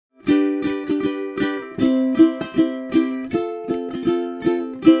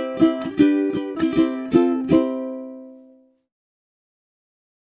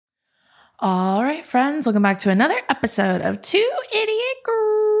friends? Welcome back to another episode of Two Idiot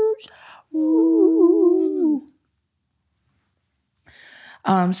Girls. Ooh.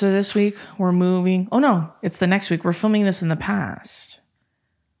 So this week we're moving. Oh no, it's the next week. We're filming this in the past.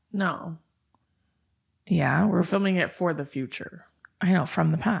 No. Yeah, We're filming it for the future. I know,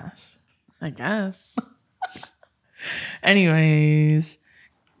 from the past. I guess. Anyways,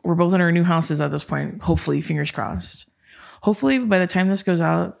 we're both in our new houses at this point. Hopefully, fingers crossed. Hopefully, by the time this goes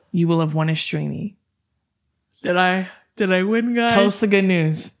out, you will have won a streamy. Did I win, guys? Tell us the good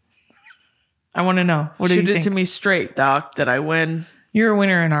news. I want to know. What do you think? Shoot it to me straight, Doc. Did I win? You're a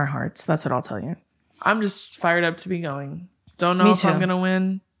winner in our hearts. That's what I'll tell you. I'm just fired up to be going. Don't know if I'm going to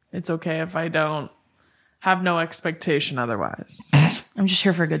win. It's okay if I don't. Have no expectation otherwise. I'm just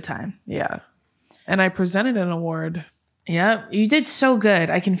here for a good time. Yeah. And I presented an award. Yep. You did so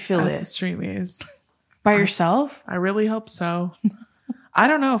good. I can feel at it. The Streamies. By yourself? I really hope so. I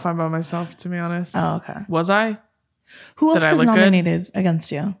don't know if I'm by myself, to be honest. Oh, okay. Was I? Who else is nominated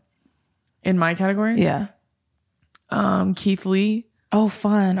against you? In my category? Yeah. Keith Lee. Oh,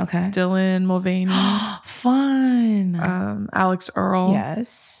 fun. Okay. Dylan Mulvaney. Fun. Alex Earl.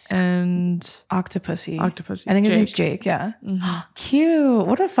 Yes. And Octopussy. I think his name's Jake. Yeah. Mm-hmm. Cute.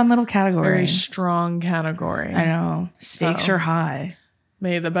 What a fun little category. Very strong category. I know. Stakes are high.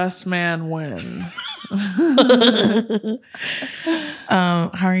 May the best man win.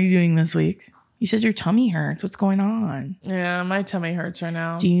 How are you doing this week? You said your tummy hurts. What's going on? Yeah, my tummy hurts right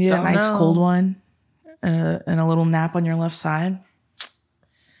now. Do you need a nice cold one and a little nap on your left side?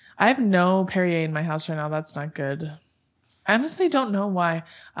 I have no Perrier in my house right now. That's not good. I honestly don't know why.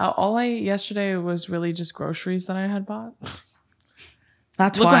 All I ate yesterday was really just groceries that I had bought.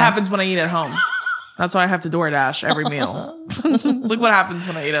 Look what happens when I eat at home. That's why I have to DoorDash every meal. Look what happens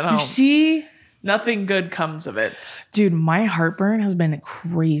when I eat at home. You see? Nothing good comes of it. Dude, my heartburn has been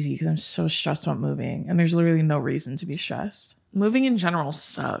crazy because I'm so stressed about moving. And there's literally no reason to be stressed. Moving in general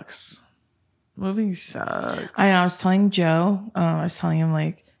sucks. Moving sucks. I know. I was telling Joe, I was telling him,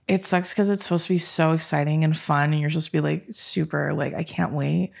 like, it sucks because it's supposed to be so exciting and fun. And you're supposed to be, like, super, like, I can't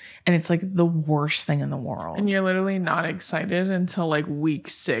wait. And it's, like, the worst thing in the world. And you're literally not excited until, like, week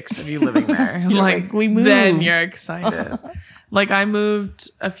 6 of you living there. like, we moved. Then you're excited. Like, I moved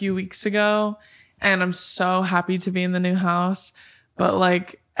a few weeks ago. And I'm so happy to be in the new house. But,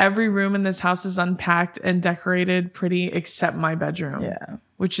 like, every room in this house is unpacked and decorated pretty except my bedroom. Yeah.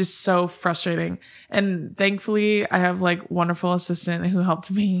 Which is so frustrating. And thankfully, I have, like, wonderful assistant who helped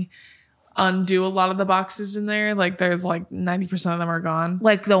me undo a lot of the boxes in there. Like, there's, like, 90% of them are gone.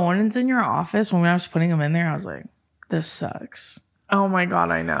 Like, the ones in your office, when I was putting them in there, I was like, this sucks. Oh, my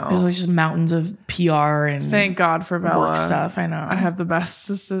God, I know. There's, like, just mountains of PR and thank God for Bella. Work stuff, I know. I have the best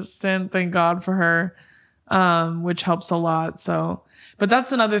assistant. Thank God for her, which helps a lot. So, but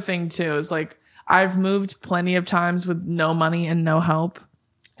that's another thing, too, is, like, I've moved plenty of times with no money and no help.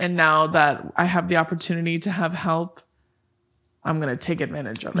 And now that I have the opportunity to have help, I'm going to take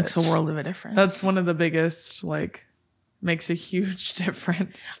advantage of it. Makes a world of a difference. That's one of the biggest, like, makes a huge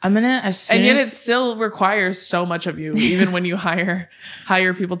difference. I'm going to, and yet it still requires so much of you. Even when you hire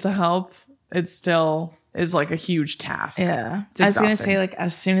people to help, it still is like a huge task. Yeah. I was going to say, like,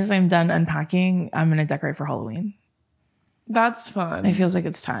 as soon as I'm done unpacking, I'm going to decorate for Halloween. That's fun. It feels like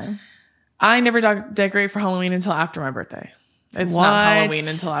it's time. I never decorate for Halloween until after my birthday. It's not Halloween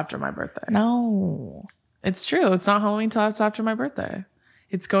until after my birthday. No. It's true. It's not Halloween until it's after my birthday.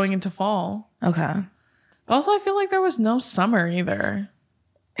 It's going into fall. Okay. But also, I feel like there was no summer either.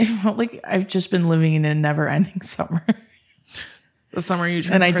 It felt like I've just been living in a never-ending summer. The summer you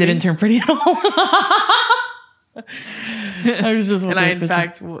turned and I pretty? didn't turn pretty at all. I was just. And I, in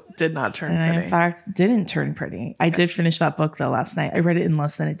fact, did not turn pretty. And I, in fact, didn't turn pretty. I did finish that book, though, last night. I read it in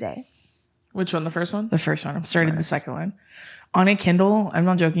less than a day. Which one? The first one? The first one. I'm starting the second one. On a Kindle, I'm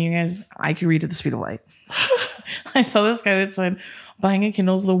not joking, you guys, I could read at the speed of light. I saw this guy that said, buying a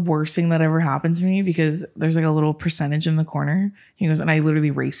Kindle is the worst thing that ever happened to me because there's like a little percentage in the corner. He goes, and I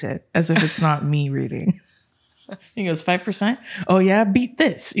literally race it as if it's not me reading. He goes, 5%? Oh, yeah, beat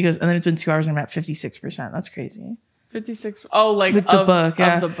this. He goes, and then it's been 2 hours and I'm at 56%. That's crazy. 56. Oh, like the book.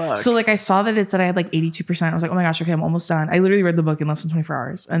 Yeah. Of the book. So like I saw that it said I had like 82%. I was like, oh my gosh, okay, I'm almost done. I literally read the book in less than 24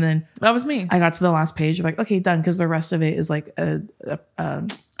 hours. And then that was me. I got to the last page. Like, okay, done. Because the rest of it is like a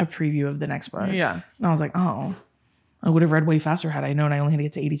preview of the next book. Yeah. And I was like, oh, I would have read way faster had I known I only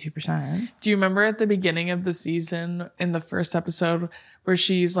had to get to 82%. Do you remember at the beginning of the season in the first episode where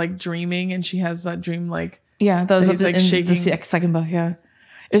she's like dreaming and she has that dream like. Yeah, that was like shaking. The second book, yeah.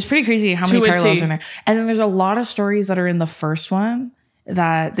 It was pretty crazy how many parallels are in there. And then there's a lot of stories that are in the first one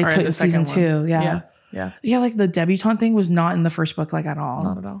that they put in season 2. Yeah. Yeah. Yeah, like the debutante thing was not in the first book, like at all.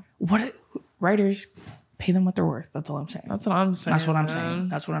 Not at all. writers, pay them what they're worth. That's all I'm saying. That's what I'm saying. That's what I'm saying.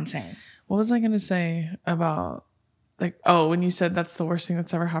 That's what I'm saying. What was I going to say about like, oh, when you said that's the worst thing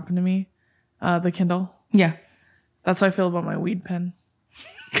that's ever happened to me, the Kindle. Yeah. That's how I feel about my weed pen.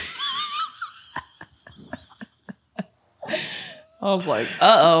 I was like,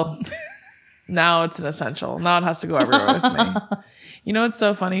 uh-oh. Now it's an essential. Now it has to go everywhere with me. You know what's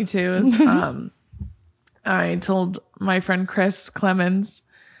so funny too is I told my friend Chris Clemens,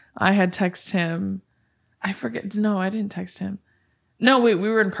 I had texted him. I forget. No, I didn't text him. No, wait, we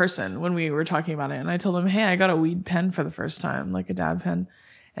were in person when we were talking about it. And I told him, hey, I got a weed pen for the first time, like a dab pen.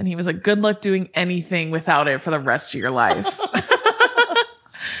 And he was like, good luck doing anything without it for the rest of your life.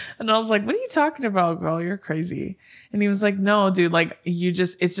 And I was like, what are you talking about, girl? You're crazy. And he was like, no, dude, like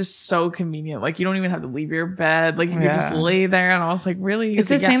it's just so convenient. Like you don't even have to leave your bed. Like you can just lay there. And I was like, really? It's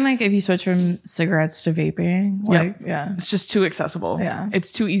the same like if you switch from cigarettes to vaping. Like, yeah. It's just too accessible. Yeah.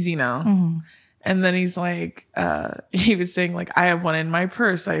 It's too easy now. Mm-hmm. And then he's like, he was saying like, I have one in my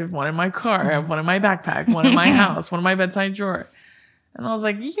purse. I have one in my car. I have one in my backpack, one in my house, one in my bedside drawer. And I was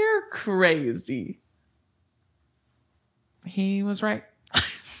like, you're crazy. He was right.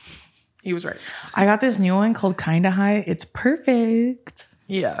 He was right. I got this new one called Kinda High. It's perfect.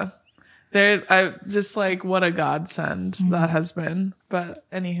 Yeah. I just like what a godsend that has been. But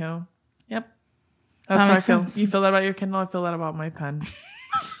anywho, yep. That's how I feel. Sense. You feel that about your Kindle? I feel that about my pen.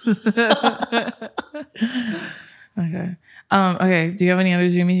 Okay. Okay. Do you have any other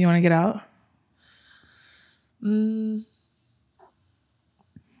Zoomies you want to get out?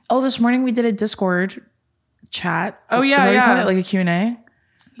 Oh, this morning we did a Discord chat. Oh yeah, yeah. Like a Q&A.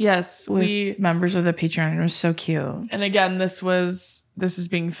 Yes, with members of the Patreon. It was so cute. And again, this is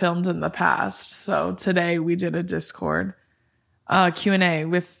being filmed in the past. So today we did a Discord Q&A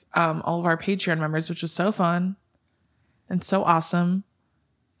with all of our Patreon members, which was so fun and so awesome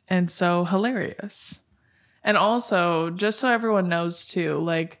and so hilarious. And also, just so everyone knows too,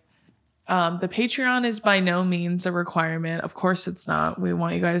 like the Patreon is by no means a requirement. Of course it's not. We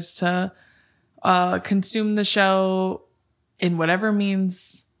want you guys to consume the show in whatever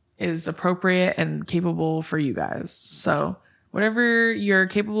means is appropriate and capable for you guys. So whatever you're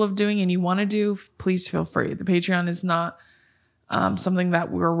capable of doing and you want to do, please feel free. The Patreon is not something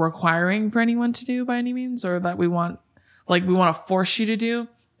that we're requiring for anyone to do by any means, or that we want to force you to do.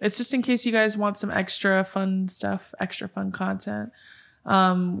 It's just in case you guys want some extra fun stuff, extra fun content.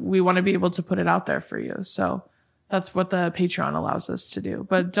 We want to be able to put it out there for you. So that's what the Patreon allows us to do.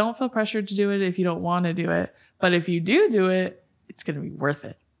 But don't feel pressured to do it if you don't want to do it. But if you do it, it's going to be worth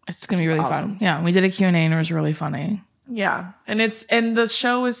it. It's going to be really awesome. Fun. Yeah. We did a Q&A and it was really funny. Yeah. And the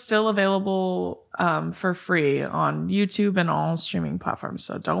show is still available for free on YouTube and all streaming platforms.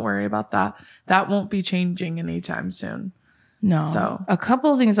 So don't worry about that. That won't be changing anytime soon. No. So a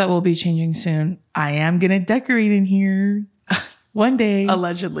couple of things that will be changing soon. I am going to decorate in here one day.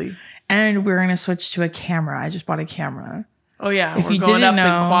 Allegedly. And we're going to switch to a camera. I just bought a camera. Oh, yeah. If you didn't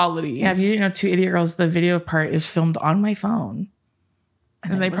know, in quality. Yeah, if you didn't know, Two Idiot Girls, the video part is filmed on my phone.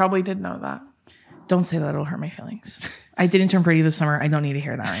 And they probably did know that. Don't say that. It'll hurt my feelings. I didn't turn pretty this summer. I don't need to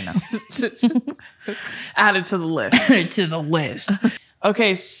hear that right now. Add it to the list. Add it to the list.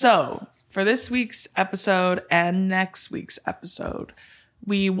 Okay, so for this week's episode and next week's episode,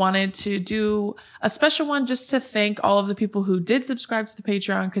 we wanted to do a special one just to thank all of the people who did subscribe to the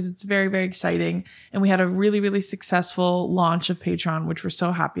Patreon, because it's very, very exciting. And we had a really, really successful launch of Patreon, which we're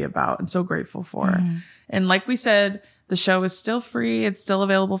so happy about and so grateful for. And like we said, the show is still free. It's still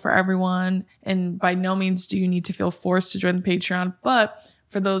available for everyone. And by no means do you need to feel forced to join the Patreon. But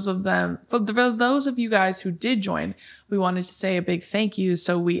for those of you guys who did join, we wanted to say a big thank you.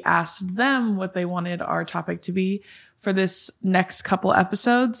 So we asked them what they wanted our topic to be for this next couple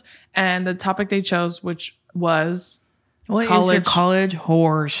episodes. And the topic they chose, which was college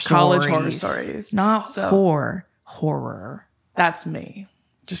horror stories. College horror stories. Not horror. That's me.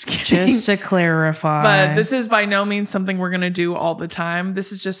 Just kidding. Just to clarify. But this is by no means something we're going to do all the time.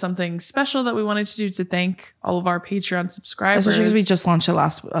 This is just something special that we wanted to do to thank all of our Patreon subscribers. Especially because we just launched it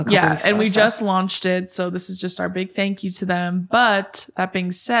last couple weeks ago. And we just launched it. So this is just our big thank you to them. But that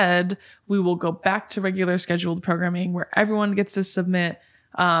being said, we will go back to regular scheduled programming where everyone gets to submit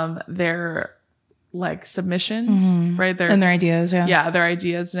their submissions, right? And their ideas, yeah. Yeah, their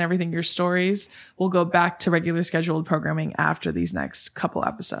ideas and everything, your stories. We'll go back to regular scheduled programming after these next couple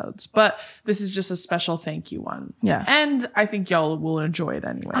episodes. But this is just a special thank you one. Yeah. And I think y'all will enjoy it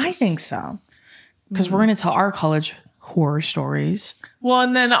anyways. I think so. Because we're going to tell our college horror stories. Well,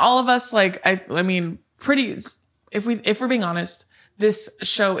 and then all of us, if we're being honest, this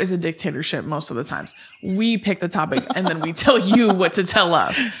show is a dictatorship most of the times. We pick the topic and then we tell you what to tell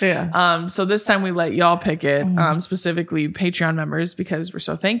us. Yeah. So this time we let y'all pick it, specifically Patreon members, because we're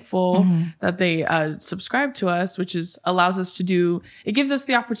so thankful that they subscribe to us, which allows us to do, it gives us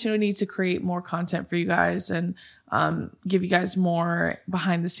the opportunity to create more content for you guys and give you guys more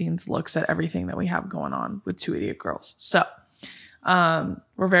behind the scenes looks at everything that we have going on with Two Idiot Girls. So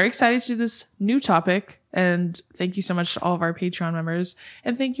we're very excited to do this new topic, and thank you so much to all of our Patreon members,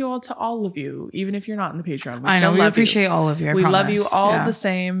 and thank you all to all of you, even if you're not in the Patreon. We appreciate all of you. We love you all the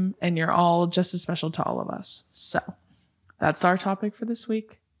same, and you're all just as special to all of us. So that's our topic for this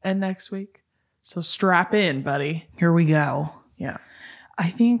week and next week. So strap in, buddy. Here we go. Yeah. I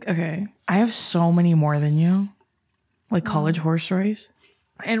think, okay, I have so many more than you, like college horror stories.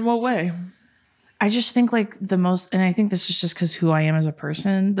 In what way? I just think like the most, and I think this is just because who I am as a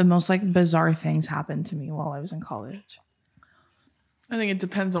person, the most like bizarre things happened to me while I was in college. I think it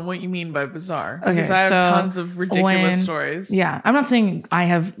depends on what you mean by bizarre. Okay, because I have tons of ridiculous stories. Yeah. I'm not saying I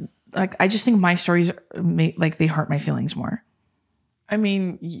have, like, I just think my stories, like, they hurt my feelings more. I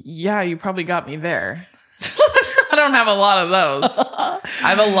mean, yeah, you probably got me there. I don't have a lot of those. I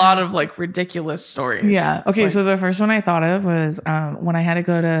have a lot of like ridiculous stories. Yeah. Okay. Like, So the first one I thought of was when I had to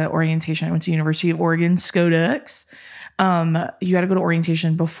go to orientation. I went to University of Oregon, SCOTUX. You had to go to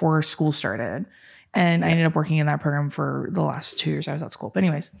orientation before school started. And I ended up working in that program for the last 2 years I was at school. But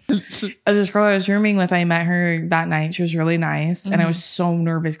anyways, this girl I was rooming with, I met her that night. She was really nice. And I was so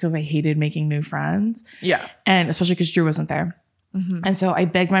nervous because I hated making new friends. Yeah. And especially because Drew wasn't there. And so I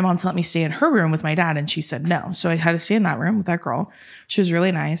begged my mom to let me stay in her room with my dad, and she said no. So I had to stay in that room with that girl. She was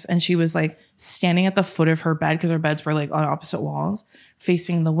really nice. And she was like standing at the foot of her bed, because our beds were like on opposite walls,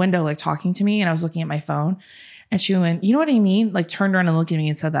 facing the window, like talking to me. And I was looking at my phone, and she went, you know what I mean? Like turned around and looked at me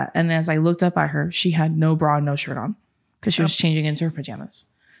and said that. And as I looked up at her, she had no bra, no shirt on, because she was changing into her pajamas.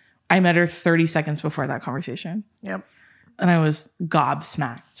 I met her 30 seconds before that conversation. Yep. And I was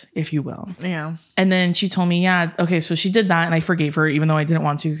gobsmacked, if you will. Yeah. And then she told me, yeah, okay, so she did that, and I forgave her, even though I didn't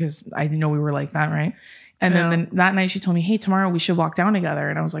want to, because I didn't know we were like that, right? And then that night she told me, hey, tomorrow we should walk down together.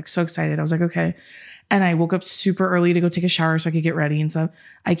 And I was like so excited. I was like, okay. And I woke up super early to go take a shower so I could get ready and stuff.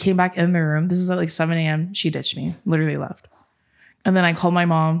 I came back in the room. This is at like 7 a.m. She ditched me, literally left. And then I called my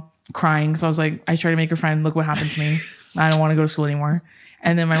mom crying. So I was like, I tried to make her friend, look what happened to me. I don't want to go to school anymore.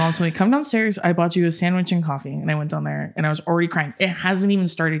 And then my mom told me, come downstairs. I bought you a sandwich and coffee. And I went down there and I was already crying. It hasn't even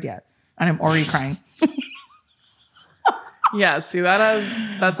started yet. And I'm already crying. Yeah, see,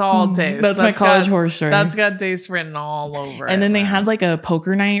 that's all days. That's my college horror story. That's got days written all over and then they had like a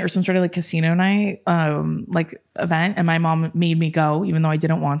poker night or some sort of like casino night, like event. And my mom made me go, even though I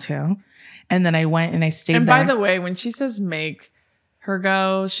didn't want to. And then I went and I stayed and there. by the way, when she says make her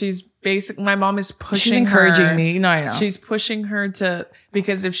go, she's basically, my mom is pushing She's encouraging her. me. No, I know. She's pushing her to,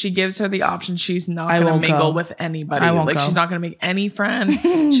 because if she gives her the option, she's not going to mingle with anybody. Like she's not going to make any friends.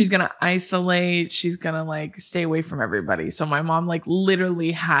 She's going to isolate. She's going to like stay away from everybody. So my mom like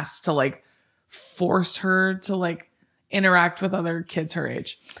literally has to like force her to like interact with other kids her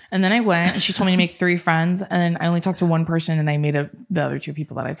age. And then I went and she told me to make 3 friends. And I only talked to one person and I made up the other 2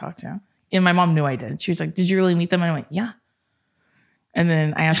 people that I talked to. And my mom knew I did. She was like, did you really meet them? And I went, yeah. And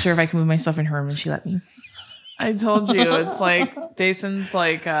then I asked her if I could move my stuff in her room and she let me. I told you, it's like Dayson's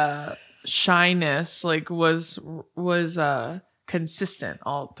like shyness like was consistent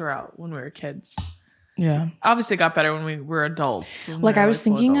all throughout when we were kids. Yeah. Obviously it got better when we were adults. Like I was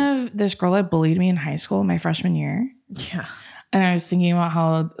thinking of this girl that bullied me in high school, my freshman year. Yeah. And I was thinking about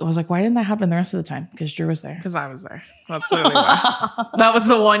how I was like, why didn't that happen the rest of the time? Because Drew was there. Because I was there. That's literally why. That was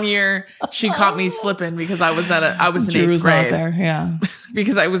the one year she caught me slipping because I was in Drew 8th was grade. Not there. Yeah.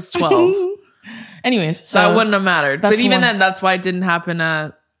 Because I was 12. Anyways, so that wouldn't have mattered. But even then, that's why it didn't happen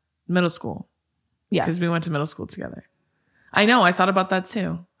at middle school. Yeah. Because we went to middle school together. I know. I thought about that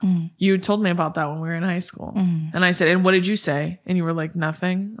too. You told me about that when we were in high school. And I said, and what did you say? And you were like,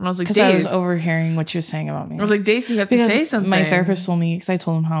 nothing. And I was like, because I was overhearing what you were saying about me. I was like, Daisy, you have to say something. My therapist told me, because I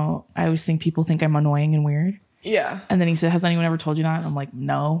told him how I always think people think I'm annoying and weird. Yeah. And then he said, has anyone ever told you that? And I'm like,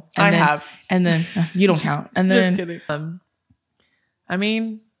 no. And I then, have. And then you don't count. And then just kidding. I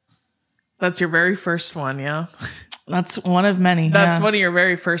mean, that's your very first one, yeah. That's one of many. That's one of your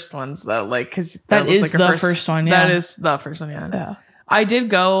very first ones, though. Like, because that is like the first one. Yeah, that is the first one. Yeah. Yeah. I did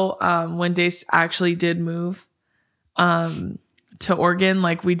go when Dace actually did move to Oregon.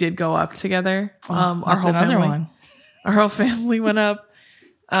 Like, we did go up together. Our whole family went up.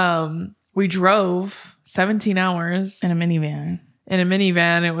 We drove 17 hours in a minivan.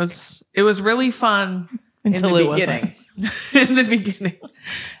 It was really fun until in the it beginning. wasn't. in the beginning.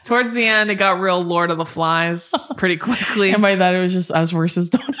 Towards the end, it got real Lord of the Flies pretty quickly. And by that, it was just us versus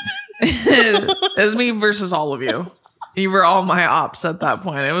Donovan. It was me versus all of you. You were all my ops at that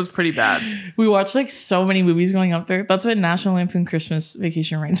point. It was pretty bad. We watched like so many movies going up there. That's what National Lampoon Christmas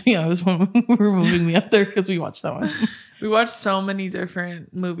Vacation reminds me of. Was when we were moving me up there because we watched that one. We watched so many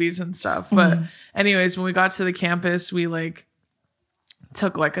different movies and stuff. But anyways, when we got to the campus, we like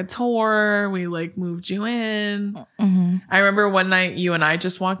took like a tour. We like moved you in. I remember one night you and I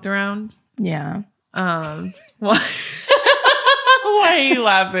just walked around. Yeah. What? Why are you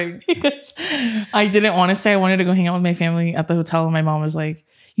laughing? Because I didn't want to stay. I wanted to go hang out with my family at the hotel. And my mom was like,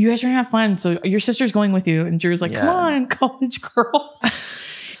 you guys are going to have fun. So your sister's going with you. And Drew's like, come on, college girl.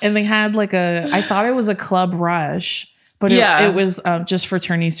 And they had like I thought it was a club rush. But it was just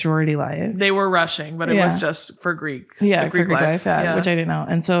fraternity sorority life. They were rushing, but it was just for Greek. Yeah, Greek life, which I didn't know.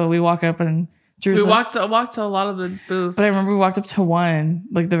 And so we walk up and Drew's walked to a lot of the booths. But I remember we walked up to one,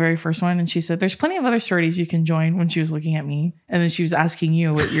 like the very first one, and she said, there's plenty of other sororities you can join when she was looking at me. And then she was asking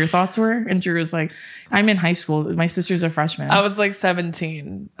you what your thoughts were. And Drew was like, I'm in high school. My sister's a freshman. I was like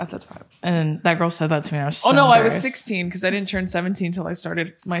 17 at the time. And that girl said that to me. I was so I was 16 because I didn't turn 17 until I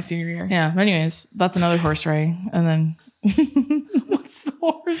started my senior year. Yeah. Anyways, that's another horse ray. And then what's the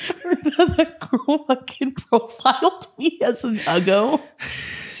horse story? That girl fucking profiled me as an uggo.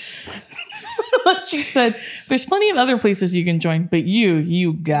 She said, there's plenty of other places you can join, but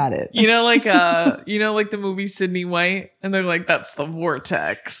you got it. You know, like the movie Sydney White, and they're like, that's the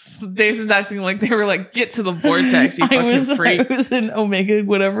vortex. Jason's acting like they were like, get to the vortex, you fucking freak. I was in Omega,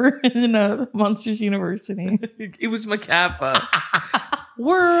 whatever, in Monsters University. It was Macappa.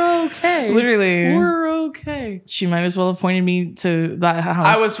 We're okay. Literally. We're okay. She might as well have pointed me to that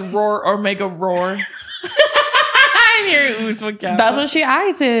house. I was Omega Roar. That's what she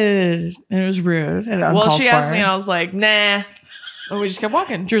acted. And it was rude. Well, she asked me and I was like, nah. And we just kept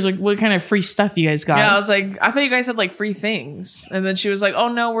walking. She was like, what kind of free stuff you guys got? Yeah, I was like, I thought you guys had like free things. And then she was like,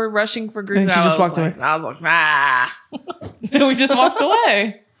 oh no, we're rushing for group. And she just walked away. I was like, ah. And we just walked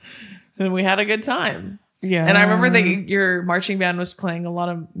away. And we had a good time. Yeah. And I remember that your marching band was playing a lot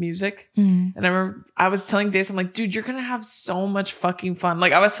of music. And I remember I was telling Dace, I'm like, dude, you're going to have so much fucking fun.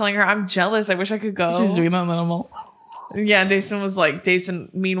 Like I was telling her, I'm jealous. I wish I could go. She's doing that minimal. Yeah, Dason,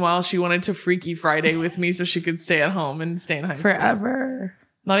 meanwhile, she wanted to Freaky Friday with me so she could stay at home and stay in high school. Forever.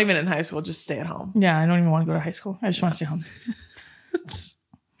 Not even in high school, just stay at home. Yeah, I don't even want to go to high school. I just want to stay home.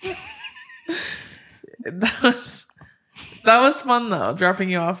 That was fun, though. Dropping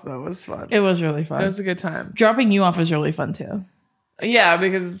you off, though, was fun. It was really fun. It was a good time. Dropping you off is really fun, too. Yeah,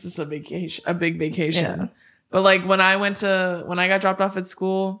 because it's just a big vacation. Yeah. But, like, when I got dropped off at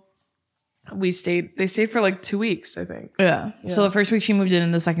school... they stayed for like 2 weeks, I think. Yeah. So the first week she moved in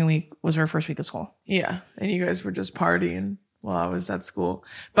and the second week was her first week of school. Yeah. And you guys were just partying while I was at school.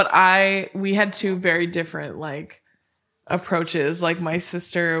 But we had two very different like approaches. Like my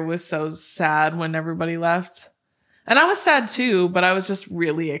sister was so sad when everybody left. And I was sad too, but I was just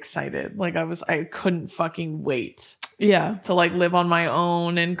really excited. Like I couldn't fucking wait. Yeah. To like live on my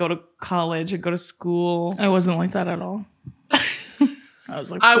own and go to college and go to school. I wasn't like that at all. I was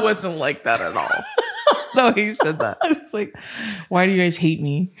like, I wasn't like that at all. No, he said that. I was like, why do you guys hate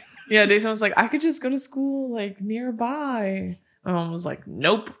me? Yeah, Jason was like, I could just go to school like nearby. My mom was like,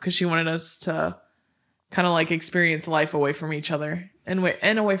 nope, because she wanted us to kind of like experience life away from each other and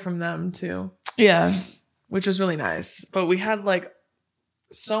away from them too. Yeah, which was really nice. But we had like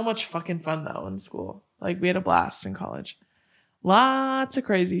so much fucking fun though in school. Like we had a blast in college. Lots of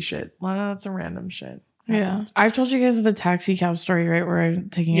crazy shit. Lots of random shit. Yeah. I've told you guys the taxi cab story, right? Where I'm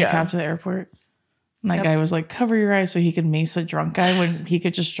taking a cab to the airport. And that guy was like, cover your eyes so he could mace a drunk guy when he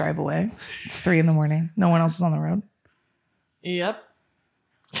could just drive away. It's 3 a.m. No one else is on the road. Yep.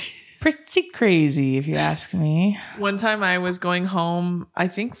 Pretty crazy, if you ask me. One time I was going home, I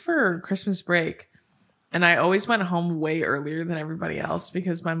think for Christmas break. And I always went home way earlier than everybody else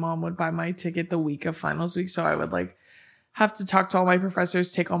because my mom would buy my ticket the week of finals week. So I would like have to talk to all my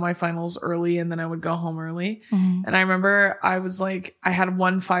professors, take all my finals early, and then I would go home early. Mm-hmm. And I remember I was like, I had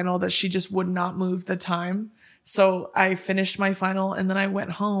one final that she just would not move the time. So I finished my final and then I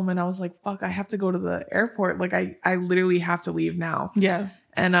went home and I was like, fuck, I have to go to the airport. Like I literally have to leave now. Yeah.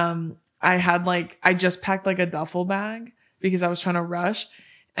 And I just packed like a duffel bag because I was trying to rush.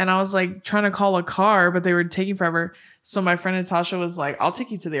 And I was like trying to call a car, but they were taking forever. So my friend Natasha was like, I'll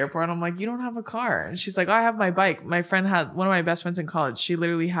take you to the airport. And I'm like, you don't have a car. And she's like, oh, I have my bike. My friend had one of my best friends in college. She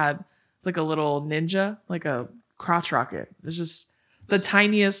literally had like a little Ninja, like a crotch rocket. It's just the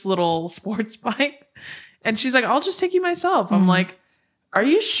tiniest little sports bike. And she's like, I'll just take you myself. I'm like, are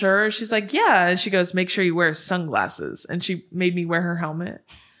you sure? She's like, yeah. And she goes, make sure you wear sunglasses. And she made me wear her helmet.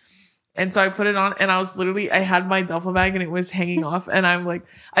 And so I put it on and I had my duffel bag and it was hanging off. And I'm like,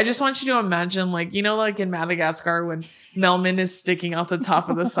 I just want you to imagine, like, you know, like in Madagascar when Melman is sticking out the top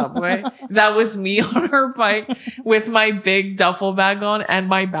of the subway. That was me on her bike with my big duffel bag on and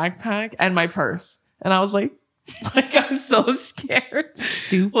my backpack and my purse. And I was like I was so scared.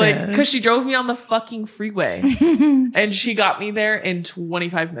 Stupid. Like, because she drove me on the fucking freeway and she got me there in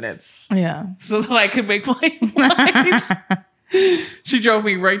 25 minutes. Yeah. So that I could make my flights. She drove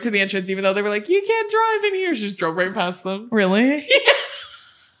me right to the entrance, even though they were like, you can't drive in here. She just drove right past them. Really? Yeah.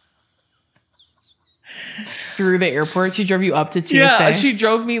 Through the airport? She drove you up to TSA? Yeah, she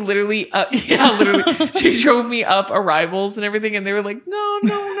drove me literally up. Yeah, literally. She drove me up arrivals and everything. And they were like,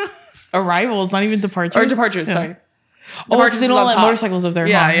 no. Arrivals, not even departures? Or departures, yeah. sorry. Oh, because they don't let motorcycles up there.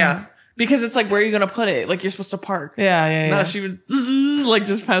 Yeah, yeah. Because it's like, where are you going to put it? Like, you're supposed to park. Yeah. No, she was like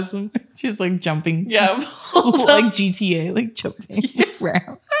just past them. She was like jumping. Yeah. Like GTA, like jumping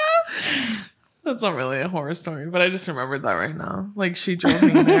around. That's not really a horror story, but I just remembered that right now. Like, she drove me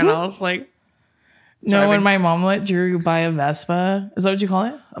there and I was like, no, when my mom let Drew buy a Vespa, is that what you call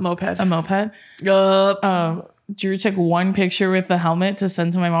it? A moped. A moped. Yup. Drew took one picture with the helmet to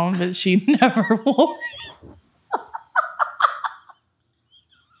send to my mom, but she never wore it.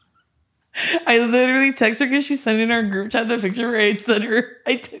 I literally text her because she sent in our group chat the picture where I sent her.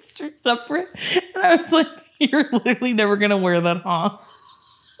 I text her separate, and I was like, "You're literally never gonna wear that, huh?"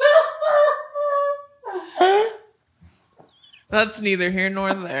 That's neither here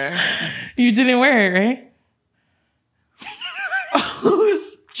nor there. You didn't wear it, right?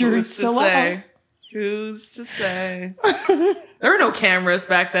 Who's to say? Out. Who's to say? There were no cameras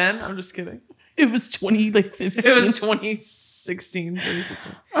back then. I'm just kidding. It was 2015. It was 2016.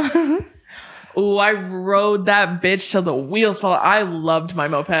 Oh, I rode that bitch till the wheels fell out. I loved my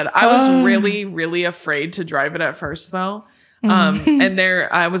moped. I was really, really afraid to drive it at first, though. And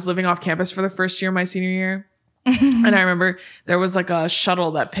I was living off campus for the first year of my senior year. And I remember there was like a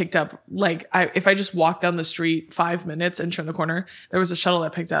shuttle that picked up, like, if I just walked down the street 5 minutes and turned the corner, there was a shuttle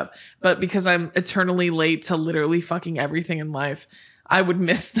that picked up. But because I'm eternally late to literally fucking everything in life, I would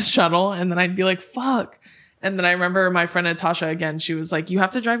miss the shuttle and then I'd be like, fuck. And then I remember my friend Natasha, again, she was like, you have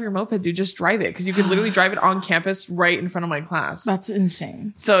to drive your moped, dude. Just drive it. Because you could literally drive it on campus right in front of my class. That's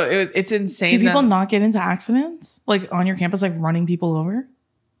insane. So it's insane. Do people not get into accidents? Like on your campus, like running people over?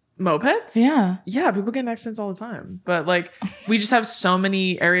 Mopeds? Yeah. Yeah, people get in accidents all the time. But like, we just have so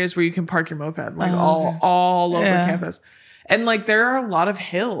many areas where you can park your moped, like all over campus. And like, there are a lot of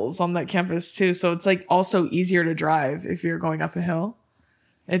hills on that campus too. So it's like also easier to drive if you're going up a hill.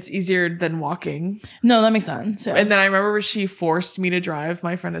 It's easier than walking. No, that makes sense. Yeah. And then I remember she forced me to drive.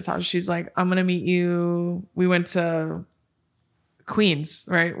 My friend Natasha, she's like, I'm going to meet you. We went to Queens,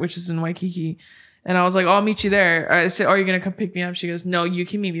 right? Which is in Waikiki. And I was like, oh, I'll meet you there. I said, oh, are you going to come pick me up? She goes, no, you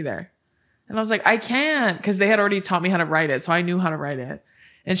can meet me there. And I was like, I can't. Because they had already taught me how to write it. So I knew how to write it.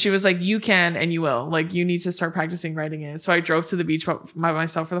 And she was like, you can and you will. Like, you need to start practicing writing it. So I drove to the beach by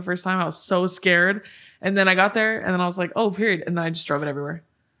myself for the first time. I was so scared. And then I got there and then I was like, oh, period. And then I just drove it everywhere.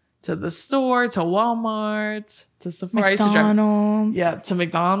 To the store, to Walmart, to Sephora. McDonald's. To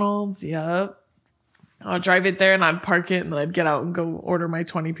McDonald's. Yep. I'll drive it there and I'd park it and then I'd get out and go order my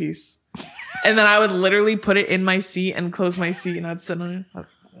 20-piece. And then I would literally put it in my seat and close my seat and I'd sit on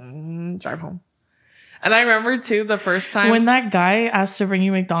it, drive home. And I remember too, the first time when that guy asked to bring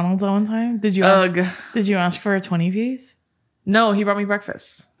you McDonald's that one time, did you ask for a 20-piece? No, he brought me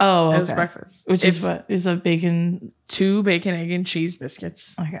breakfast. Oh, okay. It was breakfast. Which is what? Is a bacon? 2 bacon, egg, and cheese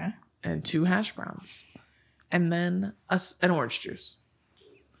biscuits. Okay. And 2 hash browns. And then an orange juice.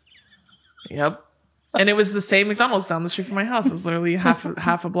 Yep. And it was the same McDonald's down the street from my house. It was literally half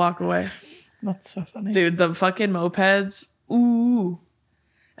a block away. That's so funny. Dude, the fucking mopeds. Ooh.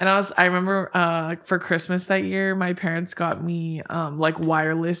 And I remember for Christmas that year, my parents got me like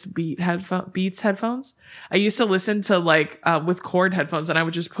wireless Beats headphones. I used to listen to like with cord headphones, and I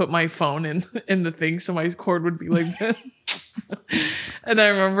would just put my phone in the thing so my cord would be like this. And I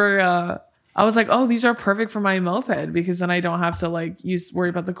remember I was like, oh, these are perfect for my moped because then I don't have to like worry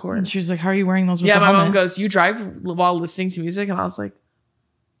about the cord. And she was like, how are you wearing those with the helmet? My mom goes, you drive while listening to music? And I was like,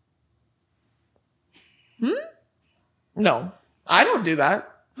 no, I don't do that.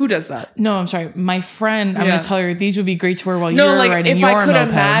 Who does that? No, I'm sorry. My friend, I'm going to tell her these would be great to wear while you're riding if your I could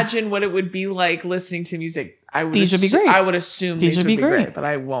moped. Imagine what it would be like listening to music, these would be great. I would assume these would be great, but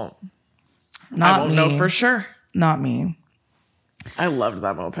I won't. I won't know for sure. Not me. I loved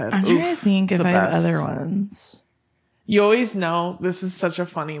that moped. I'm trying to think if I have other ones. You always know, this is such a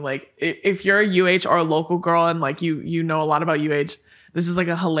funny, like, if you're a UH or a local girl and like you know a lot about UH, This is like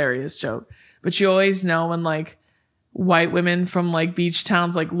a hilarious joke, but you always know when like white women from like beach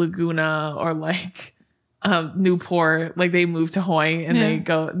towns like Laguna or like Newport, like they move to Hawaii and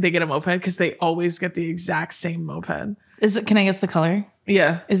they get a moped because they always get the exact same moped. Can I guess the color?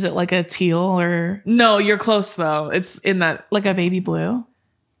 Yeah. Is it like a teal or? No, you're close though. It's in that. Like a baby blue?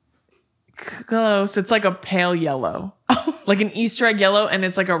 Close. It's like a pale yellow. Like an Easter egg yellow, and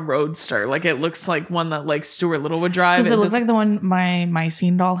it's like a roadster. Like it looks like one that like Stuart Little would drive. Does it look like the one my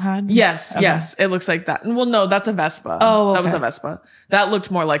scene doll had? Yes, okay. Yes. It looks like that. Well, no, that's a Vespa. Oh, okay. That was a Vespa. That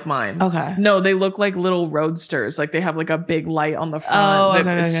looked more like mine. Okay. No, they look like little roadsters. Like they have like a big light on the front.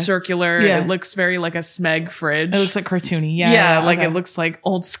 It's circular. Yeah. It looks very like a Smeg fridge. It looks like cartoony. Yeah. Yeah, like it looks like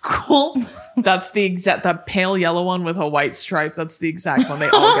old school. That's the exact, that pale yellow one with a white stripe. That's the exact one they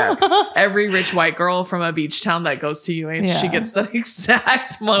all get. Every rich white girl from a beach town that goes to UH, she gets that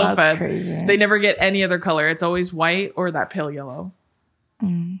exact moped. That's crazy. They never get any other color. It's always white or that pale yellow.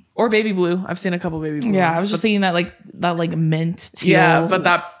 Or baby blue. I've seen a couple baby blue. Yeah, ones, I was just thinking that like mint teal. Yeah, but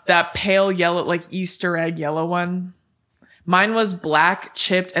that pale yellow, like Easter egg yellow one. Mine was black,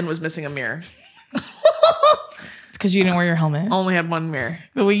 chipped, and was missing a mirror. It's because you didn't wear your helmet. Only had one mirror.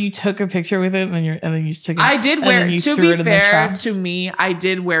 The way you took a picture with it and then you just took it. I did wear it. To be fair to me, I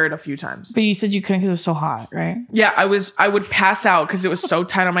did wear it a few times. But you said you couldn't because it was so hot, right? Yeah, I would pass out because it was so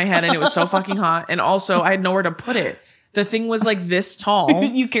tight on my head and it was so fucking hot. And also I had nowhere to put it. The thing was like this tall.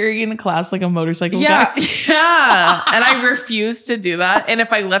 You carry it in class like a motorcycle guy. Yeah. And I refused to do that. And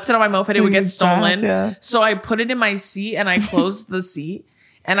if I left it on my moped, it would get stolen. Yeah. So I put it in my seat and I closed the seat.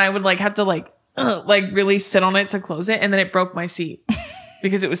 And I would like have to like really sit on it to close it. And then it broke my seat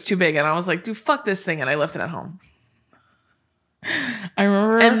because it was too big. And I was like, dude, fuck this thing. And I left it at home. I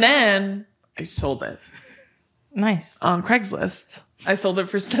remember. And then I sold it. Nice. On Craigslist. I sold it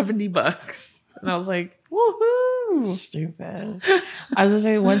for $70. And I was like, woohoo. Stupid. I was gonna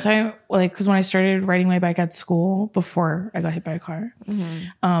say one time, like, because when I started riding my bike at school before I got hit by a car,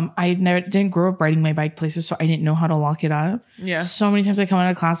 I didn't grow up riding my bike places, so I didn't know how to lock it up. Yeah. So many times I come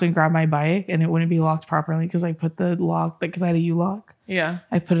out of class and grab my bike, and it wouldn't be locked properly because I put the lock, because I had a U-lock. Yeah.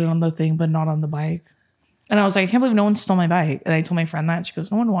 I put it on the thing, but not on the bike. And I was like, I can't believe no one stole my bike. And I told my friend that. And she goes,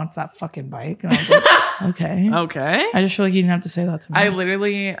 no one wants that fucking bike. And I was like, okay. Okay. I just feel like you didn't have to say that to me. I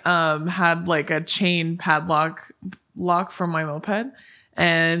literally had like a chain padlock from my moped.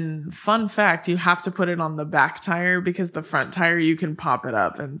 And fun fact, you have to put it on the back tire because the front tire, you can pop it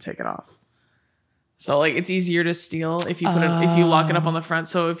up and take it off. So like it's easier to steal if you put it, if you lock it up on the front.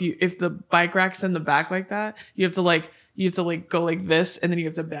 So if the bike rack's in the back like that, you have to go like this, and then you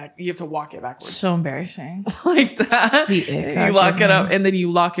have to walk it backwards. So embarrassing. Like that. You lock it up and then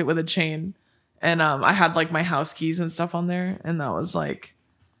you lock it with a chain. And I had like my house keys and stuff on there, and that was like,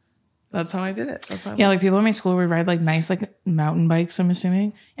 that's how I did it. That's how like people in my school would ride like nice like mountain bikes, I'm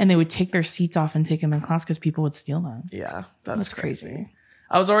assuming, and they would take their seats off and take them in class because people would steal them. Yeah, that's crazy.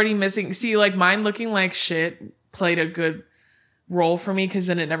 I was already missing. See, like mine looking like shit played a good role for me because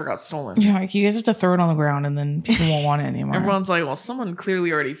then it never got stolen. Yeah, like you guys have to throw it on the ground and then people won't want it anymore. Everyone's like, well, someone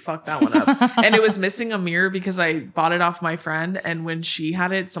clearly already fucked that one up. And it was missing a mirror because I bought it off my friend, and when she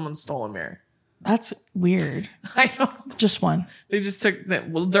had it, someone stole a mirror. That's weird. I know. Just one. They just took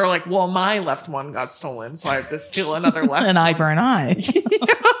that. Well, they're like, well, my left one got stolen, so I have to steal another left An eye for an eye.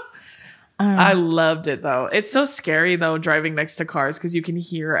 I loved it though. It's so scary though, driving next to cars because you can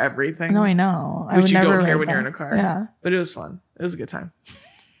hear everything. No, I know. Which you don't hear when you're in a car. Yeah. But it was fun. It was a good time.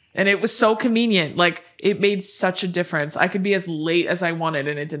 And it was so convenient. Like it made such a difference. I could be as late as I wanted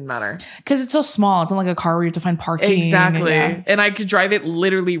and it didn't matter. Because it's so small. It's not like a car where you have to find parking. Exactly. And I could drive it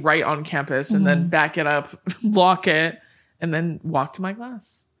literally right on campus and then back it up, lock it, and then walk to my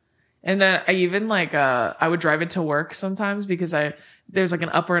class. And then I even like I would drive it to work sometimes because there's like an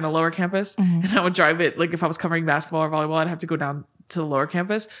upper and a lower campus. And I would drive it like if I was covering basketball or volleyball, I'd have to go down to the lower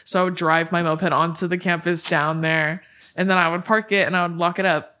campus. So I would drive my moped onto the campus down there, and then I would park it and I would lock it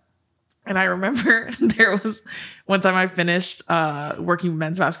up. And I remember there was one time I finished working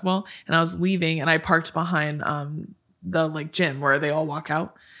men's basketball and I was leaving and I parked behind the like gym where they all walk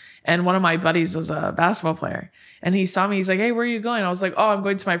out. And one of my buddies was a basketball player, and he saw me. He's like, "Hey, where are you going?" I was like, "Oh, I'm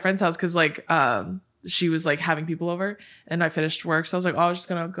going to my friend's house because like she was like having people over, and I finished work, so I was like, oh, I was just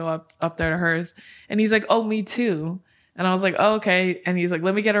gonna go up there to hers." And he's like, "Oh, me too." And I was like, "Oh, okay." And he's like,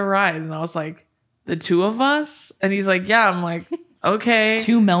 "Let me get a ride." And I was like, "The two of us?" And he's like, "Yeah." I'm like, okay.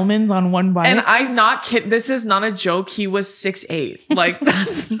 Two Melmans on one bike. And I'm not kidding. This is not a joke. He was 6'8". Like,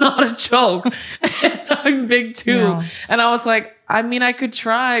 that's not a joke. And I'm big too. Yeah. And I was like, I mean, I could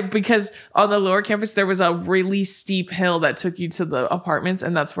try, because on the lower campus, there was a really steep hill that took you to the apartments,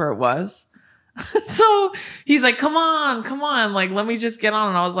 and that's where it was. So he's like, come on. Like, let me just get on.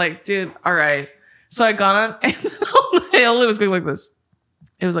 And I was like, dude, all right. So I got on and then on the hill, it was going like this.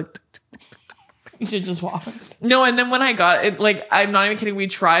 It was like, You should just walk. no. And then when I got it, like, I'm not even kidding. We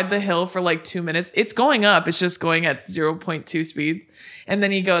tried the hill for like 2 minutes. It's going up. It's just going at 0.2 speed. And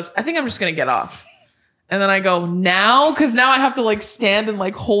then he goes, I think I'm just going to get off. And then I go, now? Because now I have to like stand and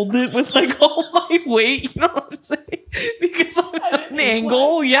like hold it with like all my weight. You know what I'm saying? Because I'm at an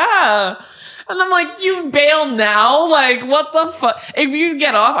angle. Yeah. And I'm like, you bail now? Like, what the fuck? If you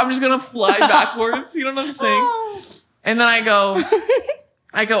get off, I'm just going to fly backwards. You know what I'm saying? And then I go,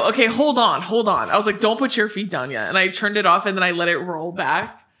 okay, hold on. I was like, don't put your feet down yet. And I turned it off and then I let it roll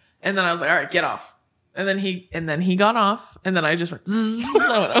back. And then I was like, all right, get off. And then he got off. And then I just went, zzz,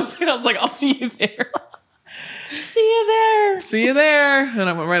 I was like, I'll see you there. See you there. And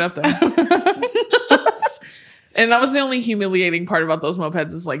I went right up there. And that was the only humiliating part about those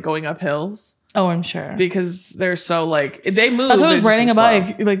mopeds is like going up hills. Oh, I'm sure. Because they're so like, they move. That's what I was riding a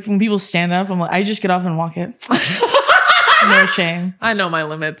bike. Like when people stand up, I'm like, I just get off and walk it. No shame. I know my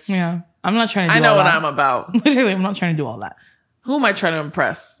limits. Yeah. I'm not trying to do I know all what that. I'm about. Literally, I'm not trying to do all that. Who am I trying to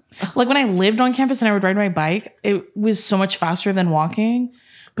impress? Like when I lived on campus and I would ride my bike, it was so much faster than walking.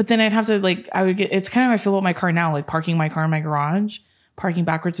 But then I'd have to like, it's kind of how I feel about my car now. Like parking my car in my garage, parking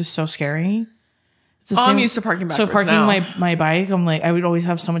backwards is so scary. I'm used to parking backwards. So parking now. my bike, I'm like, I would always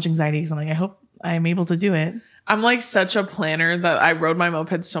have so much anxiety because I'm like, I hope I'm able to do it. I'm like such a planner that I rode my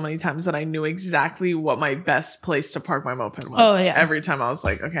moped so many times that I knew exactly what my best place to park my moped was. Oh, yeah. Every time I was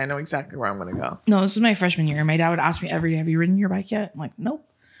like, okay, I know exactly where I'm going to go. No, this was my freshman year. My dad would ask me every day, have you ridden your bike yet? I'm like, nope.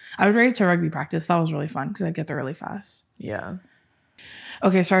 I would ride it to rugby practice. That was really fun because I'd get there really fast. Yeah.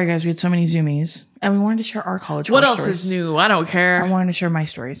 Okay, sorry guys. We had so many Zoomies and we wanted to share our college What else stories. is new? I don't care. I wanted to share my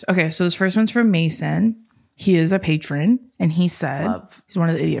stories. Okay, so this first one's from Mason. He is a patron and he said, he's one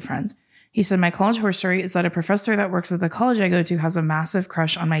of the idiot friends. He said, my college horror story is that a professor that works at the college I go to has a massive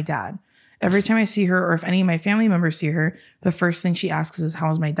crush on my dad. Every time I see her or if any of my family members see her, the first thing she asks is,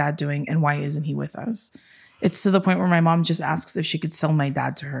 how's my dad doing and why isn't he with us? It's to the point where my mom just asks if she could sell my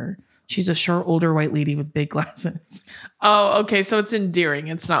dad to her. She's a short, older white lady with big glasses. Oh, okay. So it's endearing.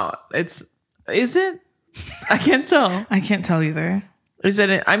 It's not. Is it? I can't tell. I can't tell either. Is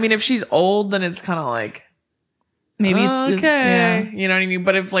it? I mean, if she's old, then it's kind of like, maybe it's okay. Yeah. You know what I mean?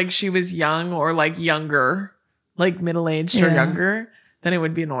 But if like she was young or like younger, like middle-aged or younger, then it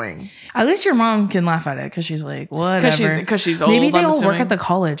would be annoying. At least your mom can laugh at it because she's like, whatever. Because she's old. Maybe they I'm all assuming. work at the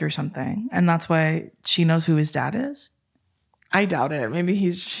college or something. And that's why she knows who his dad is. I doubt it. Maybe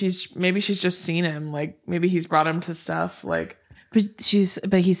she's just seen him. Like maybe he's brought him to stuff. Like, but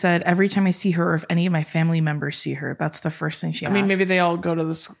he said every time I see her or if any of my family members see her, that's the first thing she asks. I mean, maybe they all go to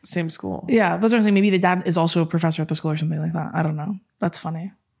the same school. Yeah, that's what I'm saying. Maybe the dad is also a professor at the school or something like that. I don't know. That's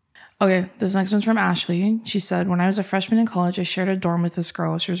funny. Okay, this next one's from Ashley. She said, when I was a freshman in college, I shared a dorm with this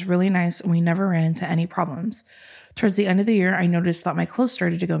girl. She was really nice and we never ran into any problems. Towards the end of the year, I noticed that my clothes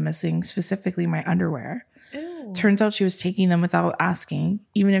started to go missing, specifically my underwear. Ew. Turns out she was taking them without asking.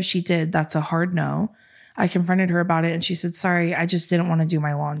 Even if she did, that's a hard no. I confronted her about it and she said, sorry, I just didn't want to do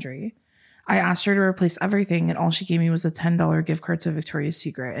my laundry. I asked her to replace everything and all she gave me was a $10 gift card to Victoria's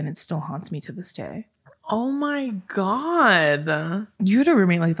Secret and it still haunts me to this day. Oh my God. You had a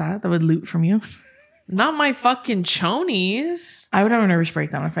roommate like that would loot from you? Not my fucking chonies. I would have a nervous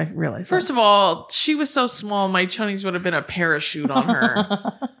breakdown if I realized First of all, she was so small, my chonies would have been a parachute on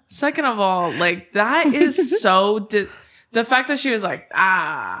her. Second of all, like that is so... the fact that she was like,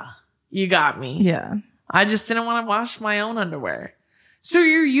 you got me. Yeah. I just didn't want to wash my own underwear. So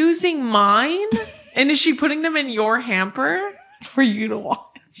you're using mine? And is she putting them in your hamper? For you to wash.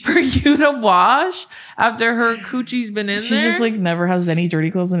 For you to wash after her coochie's been in there? She just like never has any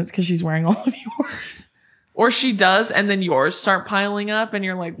dirty clothes and it's because she's wearing all of yours. Or she does and then yours start piling up and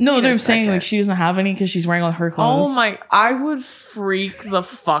you're like, no, they're saying like she doesn't have any because she's wearing all her clothes. Oh my, I would freak the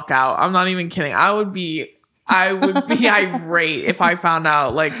fuck out. I'm not even kidding. I would be irate if I found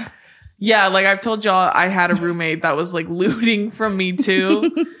out like, yeah, like I've told y'all I had a roommate that was like looting from me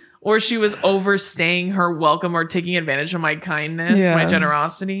too. Or she was overstaying her welcome or taking advantage of my kindness, my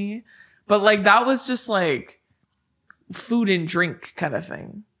generosity. But like that was just like food and drink kind of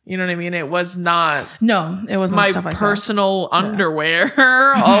thing. You know what I mean? It was not. No, it wasn't my stuff like personal underwear.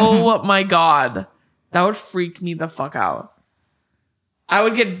 Oh my God. That would freak me the fuck out. I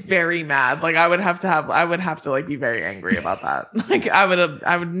would get very mad. Like I would have to like be very angry about that. Like I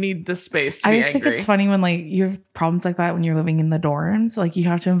would need the space to be angry. I just think it's funny when like you have problems like that when you're living in the dorms. Like you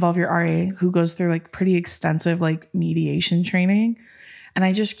have to involve your RA who goes through like pretty extensive like mediation training. And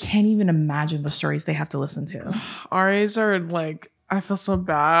I just can't even imagine the stories they have to listen to. RAs are like, I feel so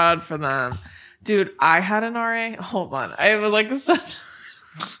bad for them. Dude, I had an RA. Hold on. I was like such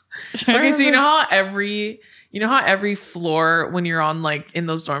okay, so you know how every floor when you're on like in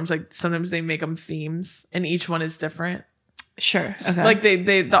those dorms, like sometimes they make them themes and each one is different. Sure. Okay. Like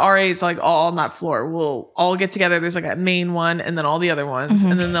the RAs like all on that floor will all get together. There's like a main one and then all the other ones.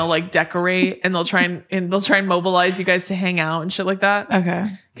 And then they'll like decorate and they'll try and mobilize you guys to hang out and shit like that.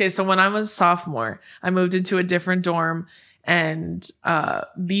 Okay. So when I was sophomore, I moved into a different dorm. And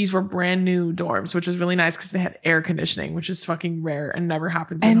these were brand new dorms, which was really nice because they had air conditioning, which is fucking rare and never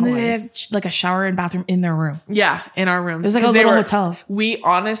happens in Hawaii. And they had like a shower and bathroom in their room. Yeah, in our rooms. It was like a little hotel. We,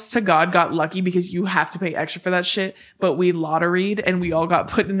 honest to God, got lucky because you have to pay extra for that shit. But we lotteried and we all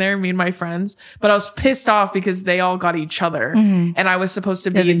got put in there, me and my friends. But I was pissed off because they all got each other. And I was supposed to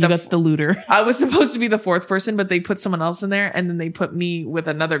be the looter. I was supposed to be the fourth person, but they put someone else in there. And then they put me with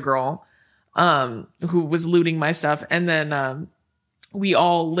another girl who was looting my stuff. And then we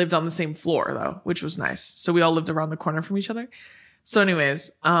all lived on the same floor though, which was nice. So we all lived around the corner from each other. So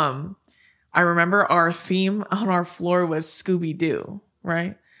anyways, I remember our theme on our floor was Scooby-Doo,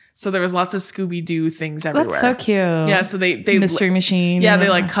 right? So there was lots of Scooby-Doo things everywhere. That's so cute. Yeah, so they Mystery Machine. Yeah, they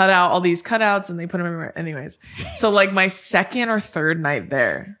like cut out all these cutouts and they put them everywhere. Anyways, so like my second or third night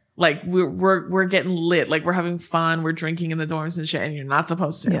there, like we're getting lit, like we're having fun, we're drinking in the dorms and shit, and you're not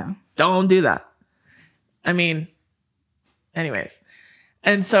supposed to. Yeah. Don't do that. I mean, anyways.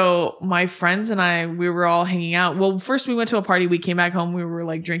 And so my friends and I, we were all hanging out. Well, first we went to a party. We came back home. We were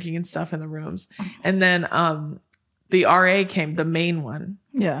like drinking and stuff in the rooms. And then the RA came, the main one.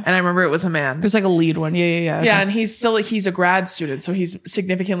 Yeah. And I remember it was a man. There's like a lead one. Yeah. Okay. Yeah. And he's a grad student. So he's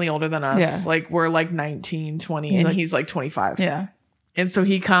significantly older than us. Yeah. Like we're like 19, 20 and he's like 25. Yeah. And so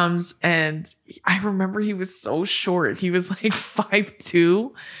he comes and I remember he was so short. He was like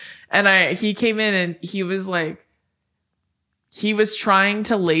 5'2". And he came in and he was like, he was trying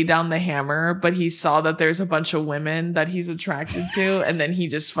to lay down the hammer, but he saw that there's a bunch of women that he's attracted to. And then he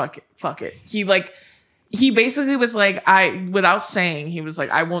just fuck it. He basically was like, without saying, he was like,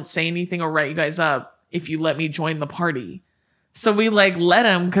 I won't say anything or write you guys up if you let me join the party. So we like let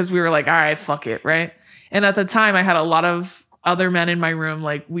him because we were like, all right, fuck it. Right. And at the time I had a lot of other men in my room.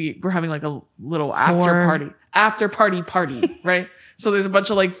 Like we were having like a little after party. Right. So there's a bunch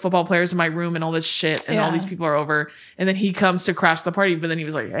of like football players in my room and all this shit and all these people are over. And then he comes to crash the party. But then he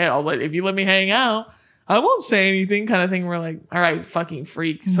was like, hey, if you let me hang out, I won't say anything kind of thing. We're like, all right, fucking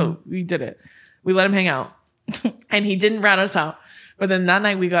freak. So we did it. We let him hang out and he didn't rat us out. But then that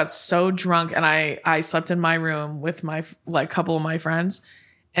night we got so drunk and I slept in my room with my like couple of my friends.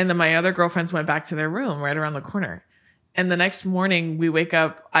 And then my other girlfriends went back to their room right around the corner. And the next morning we wake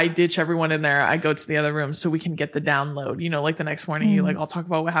up, I ditch everyone in there. I go to the other room so we can get the download. You know, like the next morning, you like, I'll talk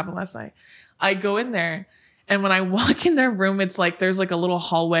about what happened last night. I go in there and when I walk in their room, it's like, there's like a little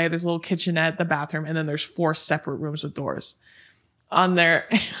hallway, there's a little kitchenette, the bathroom, and then there's 4 separate rooms with doors. On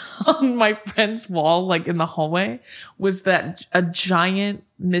my friend's wall, like in the hallway, was that a giant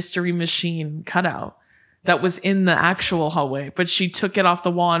Mystery Machine cutout that was in the actual hallway, but she took it off the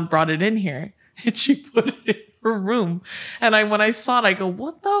wall and brought it in here and she put it in her room. And when I saw it, I go,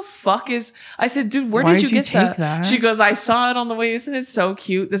 what the fuck I said, dude, where did you get that? She goes, I saw it on the way. Isn't it so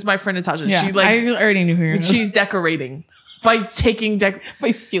cute? This is my friend Natasha. Yeah, she like, I already knew who she's decorating by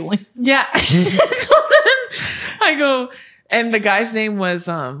by stealing. Yeah. So then I go, and the guy's name was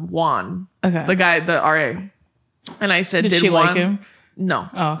Juan. Okay. The guy, the RA. And I said, did she Juan like him? No.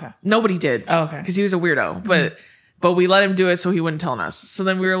 Oh, okay. Nobody did. Oh, okay. Because he was a weirdo. But we let him do it so he wouldn't tell us. So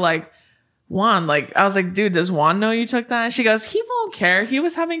then we were like, Juan, like, I was like, dude, does Juan know you took that? She goes, he won't care. He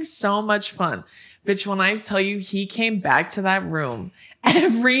was having so much fun. Bitch, when I tell you, he came back to that room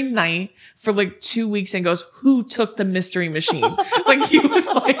every night for like 2 weeks and goes, who took the Mystery Machine? Like he was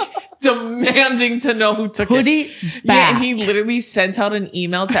like demanding to know who took it. Back. Yeah, and he literally sent out an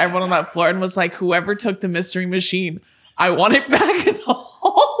email to everyone on that floor and was like, whoever took the Mystery Machine, I want it back in the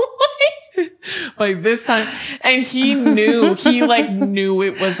hallway. By this time. And he knew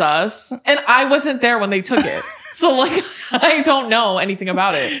it was us. And I wasn't there when they took it. So like, I don't know anything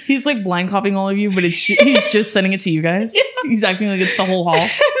about it. He's like blind copying all of you, but he's just sending it to you guys. Yeah. He's acting like it's the whole hall.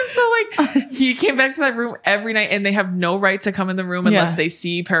 So like, he came back to that room every night and they have no right to come in the room unless they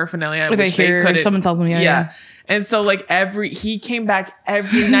see paraphernalia. Or they hear, someone tells them, yeah. And so like he came back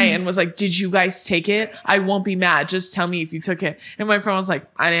every night and was like, did you guys take it? I won't be mad. Just tell me if you took it. And my friend was like,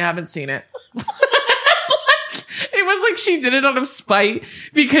 I haven't seen it. It was like she did it out of spite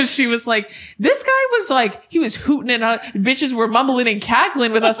because she was like, this guy was like, he was hooting and bitches were mumbling and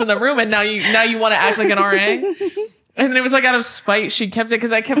cackling with us in the room. And now you want to act like an RA. And then it was like out of spite, she kept it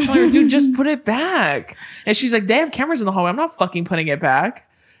because I kept telling her, dude, just put it back. And she's like, they have cameras in the hallway. I'm not fucking putting it back.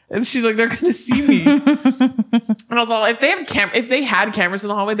 And she's like, they're gonna see me. And I was like, if they had cameras in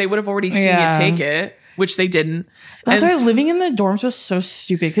the hallway, they would have already seen me take it, which they didn't. That's why living in the dorms was so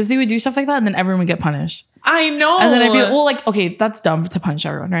stupid because they would do stuff like that and then everyone would get punished. I know. And then I'd be like, well, like, okay, that's dumb to punish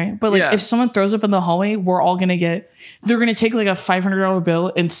everyone, right? But like, if someone throws up in the hallway, they're gonna take like a $500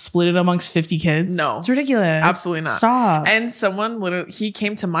 bill and split it amongst 50 kids. No, it's ridiculous. Absolutely not. Stop. And someone he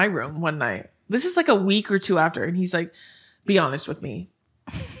came to my room one night. This is like a week or two after, and he's like, "Be honest with me.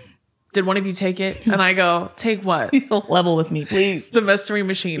 Did one of you take it?" And I go, "Take what?" He's level with me, please. The mystery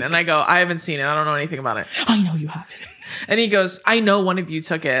machine. And I go, "I haven't seen it. I don't know anything about it." I know you have it. And he goes, "I know one of you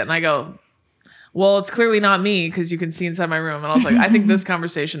took it." And I go, "Well, it's clearly not me because you can see inside my room." And I was like, "I think this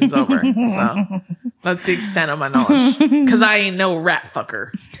conversation is over." So that's the extent of my knowledge. Because I ain't no rat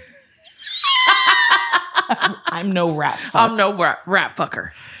fucker. I'm no rat fucker. I'm no rat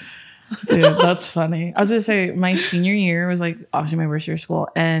fucker. Dude, that's funny. I was gonna say my senior year was like obviously my worst year of school,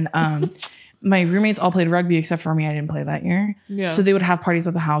 and my roommates all played rugby except for me. I didn't play that year. Yeah. So they would have parties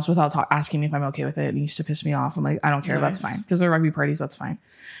at the house without asking me if I'm okay with it. And it used to piss me off. I'm like, I don't care. Nice. That's fine because they're rugby parties. That's fine.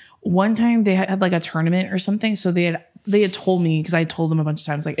 One time they had like a tournament or something, so they had told me because I told them a bunch of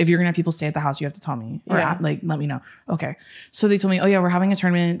times like if you're gonna have people stay at the house, you have to tell me or like let me know. Okay, so they told me, oh yeah, we're having a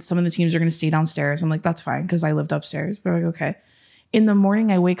tournament. Some of the teams are gonna stay downstairs. I'm like, that's fine because I lived upstairs. They're like, okay. In the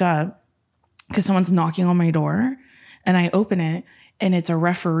morning, I wake up because someone's knocking on my door, and I open it, and it's a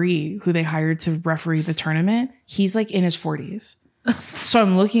referee who they hired to referee the tournament. He's like in his 40s. So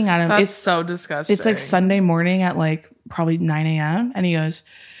I'm looking at him. That's so disgusting. It's like Sunday morning at like probably 9 a.m. And he goes,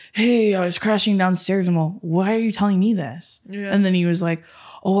 hey, I was crashing downstairs. I'm like, why are you telling me this? Yeah. And then he was like,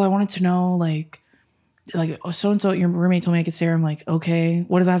 oh, I wanted to know like so-and-so, your roommate told me I could stay here. I'm like, okay,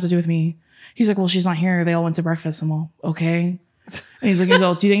 what does that have to do with me? He's like, well, she's not here. They all went to breakfast. I'm all, okay. And he's like, do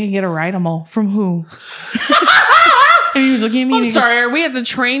you think I can get a ride? I'm all, from who? And he was looking at me. I'm sorry, are we at the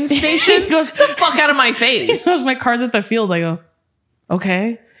train station? He goes, get the fuck out of my face. He goes, my car's at the field. I go,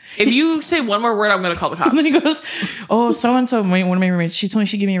 okay. If you say one more word, I'm going to call the cops. And then he goes, oh, so-and-so, one of my roommates, she told me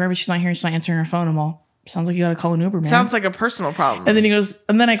she'd give me a ride, but she's not here and she's not answering her phone. I'm all, sounds like you got to call an Uber, man. Sounds like a personal problem. And then he goes,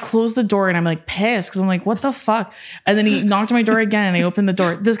 and then I closed the door and I'm like pissed because I'm like, what the fuck? And then he knocked on my door again and I opened the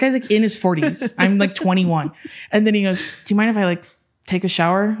door. This guy's like in his 40s. I'm like 21. And then he goes, do you mind if I like take a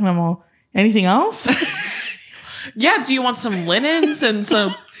shower? And I'm all, anything else? Yeah. Do you want some linens and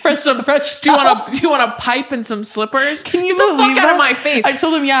some fresh? Do you want a pipe and some slippers? Can you believe believe the fuck out of my face? I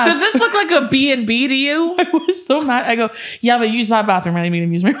told him, yeah. Does this look like a B&B to you? I was so mad. I go, yeah, but use that bathroom. And I made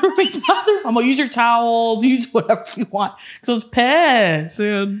him use my roommate's bathroom. I'm gonna use your towels, use whatever you want. So it's pissed.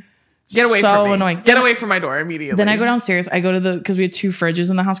 Dude. Get away from me. Annoying. Get away from my door immediately. Then I go downstairs. I go to because we had 2 fridges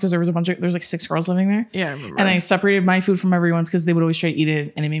in the house because there's like 6 girls living there. Yeah, I remember. And I separated my food from everyone's because they would always try to eat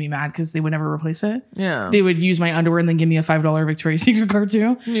it, and it made me mad because they would never replace it. Yeah. They would use my underwear and then give me a $5 Victoria's Secret card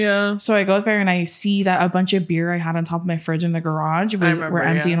too. Yeah. So I go out there and I see that a bunch of beer I had on top of my fridge in the garage were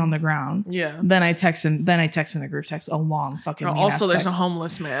empty and on the ground. Yeah. Then I text in the group text a long fucking. Also, there's a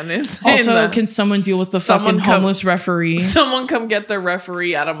homeless man. Can someone deal with the fucking homeless referee? Someone come get the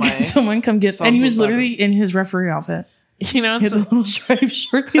referee out of my. Someone come get. And he was literally in his referee outfit. You know, he had a little striped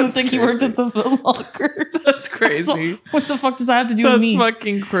shirt. He looked like he worked at the Foot Locker. That's crazy. What the fuck does that have to do with me? That's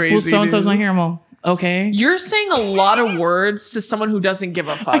fucking crazy. Well, so-and-so's not here. I'm all, okay. You're saying a lot of words to someone who doesn't give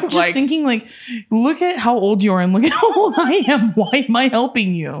a fuck. I'm just thinking, like, look at how old you are and look at how old I am. Why am I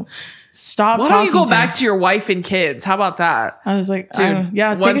helping you? Stop talking. Why don't you go back to your wife and kids? How about that? I was like, dude,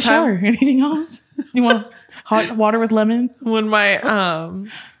 yeah, take a shower. Anything else? You want hot water with lemon? When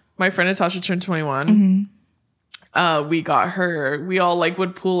my friend Natasha turned 21, we all like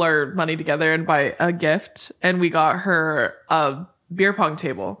would pool our money together and buy a gift, and we got her a beer pong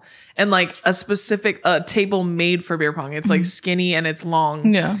table and like a specific table made for beer pong. It's like skinny and it's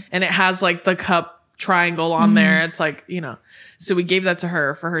long, and it has like the cup triangle on there. It's like, you know, so we gave that to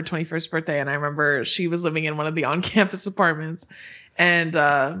her for her 21st birthday, and I remember she was living in one of the on-campus apartments,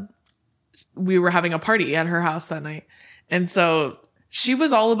 and we were having a party at her house that night, and so she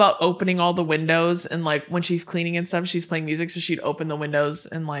was all about opening all the windows, and like when she's cleaning and stuff, she's playing music. So she'd open the windows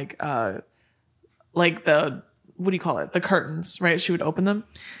and like the, what do you call it? The curtains, right? She would open them.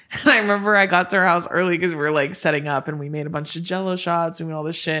 And I remember I got to her house early because we were like setting up, and we made a bunch of Jello shots. We made all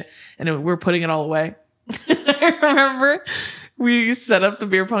this shit, and we were putting it all away. I remember we set up the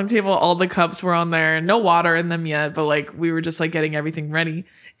beer pong table. All the cups were on there, no water in them yet, but like we were just like getting everything ready.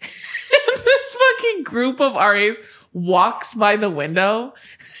 And this fucking group of RAs walks by the window,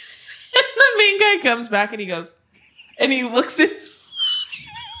 and the main guy comes back and he goes, and he looks at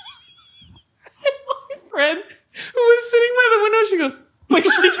my friend who was sitting by the window, she goes, like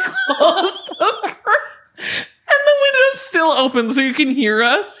she closed the curtain and the window's still open so you can hear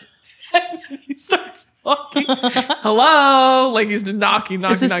us. And then he starts walking. Hello? Like he's knocking.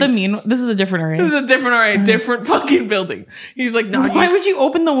 Is this knocking. the mean? This is a different RA. This is a different RA, different fucking building. He's like knocking. Why would you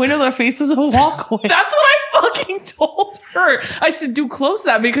open the window that faces a walkway? That's what I fucking told her. I said, do close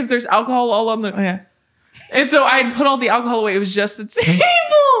that because there's alcohol all on the... Oh, yeah. And so I put all the alcohol away. It was just the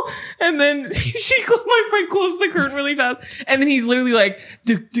table. And then my friend closed the curtain really fast. And then he's literally like,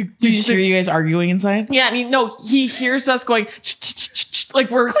 Did you hear you guys arguing inside? yeah, I mean, no, he hears us going, like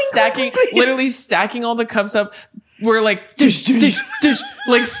we're stacking, literally stacking all the cups up. We're like, dish, dish, dish,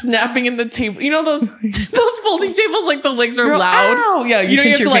 like snapping in the table. You know those folding tables, like the legs are loud. Ow! Yeah, you know, you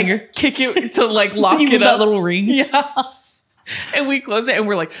have to finger. like kick it to like lock You it move up. that little ring. Yeah. And we close it and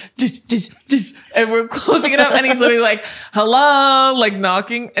we're like, dish, dish, dish, and we're closing it up. And he's literally like, hello, like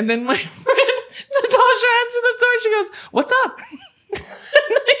knocking. And then my friend Natasha answered the door. She goes, what's up?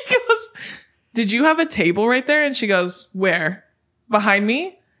 And then he goes, did you have a table right there? And she goes, where? Behind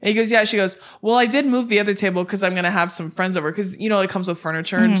me? And he goes, yeah. She goes, well, I did move the other table because I'm going to have some friends over. Because, you know, it comes with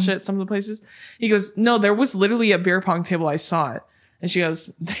furniture and shit, some of the places. He goes, no, there was literally a beer pong table. I saw it. And she goes,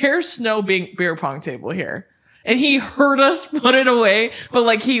 there's no beer pong table here. And he heard us put it away, but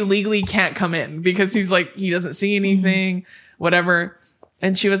like he legally can't come in because he's like, he doesn't see anything, whatever.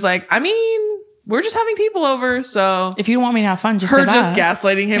 And she was like, I mean, we're just having people over. So If you don't want me to have fun, just her say that. just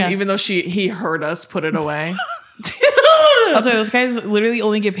gaslighting him, Yeah. even though he heard us put it away. I'll tell you, those guys literally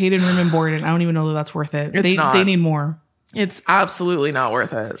only get paid in room and board, and I don't even know that that's worth it. It's not. They need more. It's absolutely not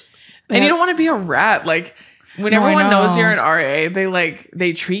worth it. Yeah. And you don't want to be a rat. Like when No, I everyone knows know. you're an RA,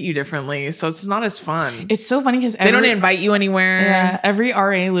 they treat you differently. So it's not as fun. It's so funny because They don't invite you anywhere. Yeah, every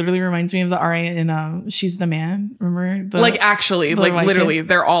RA literally reminds me of the RA in She's the Man. Remember? Like actually, like like literally, it.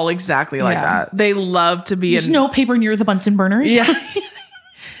 they're all exactly like Yeah. that. They love to be There's no paper near the Bunsen burners. Yeah.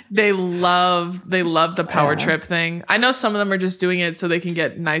 They love the power trip thing. I know some of them are just doing it so they can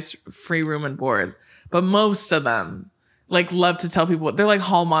get nice free room and board, but most of them like love to tell people they're like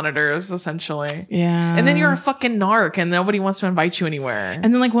hall monitors essentially. Yeah. And then you're a fucking narc and nobody wants to invite you anywhere. And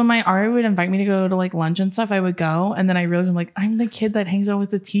then like when my RA would invite me to go to like lunch and stuff, I would go. And then I realized I'm like, I'm the kid that hangs out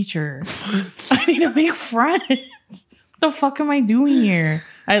with the teacher. I need to make friends. What the fuck am I doing here?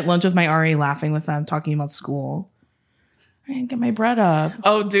 I had lunch with my RA laughing with them, talking about school. I didn't get my bread up.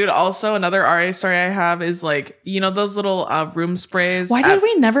 Oh, dude, also another RA story I have is like, you know, those little room sprays. Why did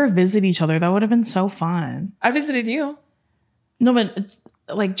we never visit each other? That would have been so fun. I visited you. No, but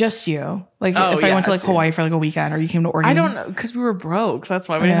like just you. Like Oh, if I went to like yes, Hawaii for like a weekend or you came to Oregon. I don't know, because we were broke. That's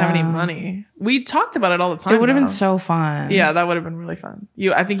why we didn't have any money. We talked about it all the time. It would have been though. so fun. Yeah, that would have been really fun.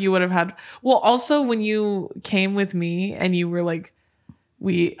 I think you would have had. Well, also when you came with me and you were like,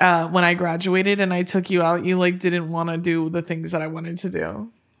 when I graduated and I took you out, you like didn't want to do the things that I wanted to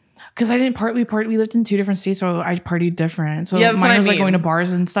do. Because I didn't we lived in two different states, so I partied different. So Yeah, that's what mine I was like mean. going to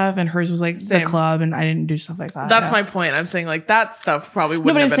bars and stuff, and hers was like Same. the club, and I didn't do stuff like that. That's yeah. my point. I'm saying like that stuff probably No,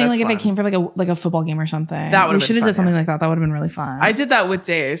 wouldn't but I'm have saying been like as if I fun. came for like a football game or something, That would've we been should have fun, did something yeah. like that. That would have been really fun. I did that with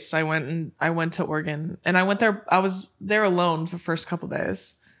Dace. I went to Oregon and I went there. I was there alone the first couple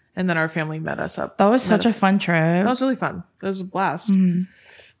days, and then our family met us up. That was such a us- fun trip. That was really fun. It was a blast. Mm-hmm.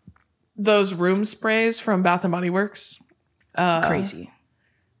 Those room sprays from Bath and Body Works. Crazy.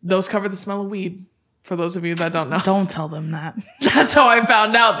 Those cover the smell of weed. For those of you that don't know, Don't tell them that. that's how I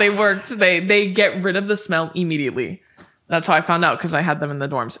found out they worked. They get rid of the smell immediately. That's how I found out because I had them in the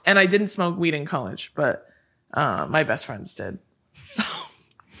dorms, and I didn't smoke weed in college, but my best friends did. So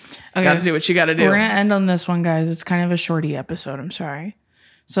Okay. got to do what you got to do. We're gonna end on this one, guys. It's kind of a shorty episode. I'm sorry.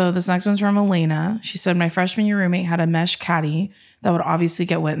 So this next one's from Elena. She said, my freshman year roommate had a mesh caddy that would obviously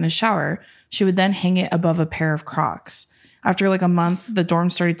get wet in the shower. She would then hang it above a pair of Crocs. After like a month, the dorm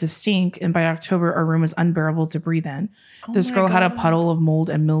started to stink, and by October, our room was unbearable to breathe in. This girl had a puddle of mold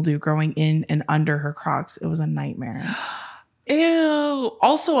and mildew growing in and under her Crocs. It was a nightmare. Ew.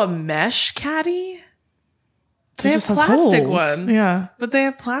 Also a mesh caddy. So They it have just has plastic holes. ones. Yeah. But they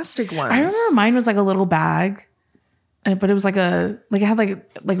have plastic ones. I remember mine was like a little bag, but it was like it had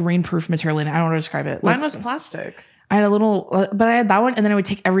like rainproof material in it. I don't know how to describe it. Like, Mine was plastic. I had a little, but I had that one, and then I would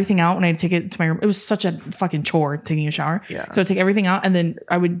take everything out and I'd take it to my room. It was such a fucking chore taking a shower. Yeah. So I'd take everything out and then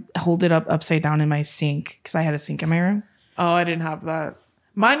I would hold it up upside down in my sink because I had a sink in my room. Oh, I didn't have that.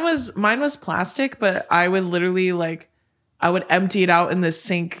 Mine was plastic, but I would literally I would empty it out in the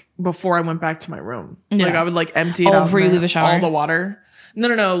sink before I went back to my room. Yeah. Like I would empty it Oh, out before you leave the shower? all the water.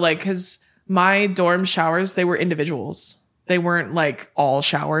 No, like because my dorm showers, they were individuals. They weren't like all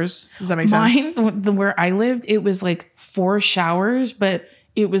showers. Does that make sense? Mine, where I lived, it was like 4 showers, but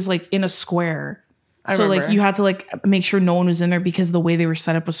it was like in a square. So like remember. you had to like make sure no one was in there because the way they were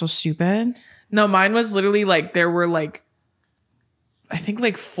set up was so stupid. No, mine was literally like there were like I think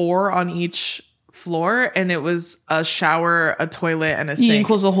like 4 on each floor, and it was a shower, a toilet, and a sink. You can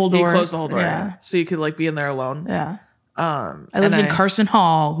close the whole door. You close the whole door, Yeah. so you could like be in there alone. Yeah. I and lived in Carson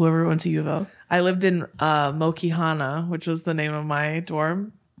Hall. Whoever went to U of O. I lived in Mokihana, which was the name of my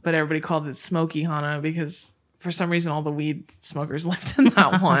dorm, but everybody called it Smoky Hana because for some reason all the weed smokers lived in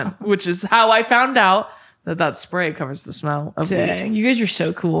that one, which is how I found out that spray covers the smell of weed. Dang, you guys are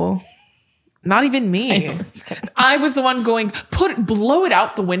so cool. Not even me. I was the one going, blow it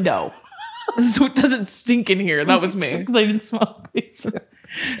out the window so it doesn't stink in here. That was me. Because I didn't smoke weed.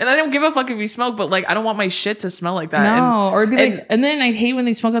 And I don't give a fuck if you smoke, but like I don't want my shit to smell like that. No, or it'd be like, and then I'd hate when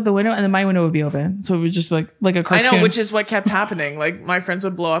they smoke out the window, and then my window would be open, so it was just like a cartoon. I know, which is what kept happening. Like my friends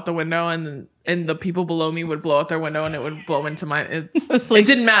would blow out the window, and the people below me would blow out their window, and it would blow into mine. It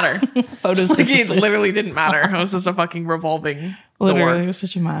didn't matter. Photosynthesis. Like, it literally didn't matter. It was just a fucking revolving Literally, door. it was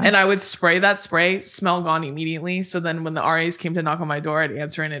such a mess. And I would spray that spray, smell gone immediately. So then when the RAs came to knock on my door, I'd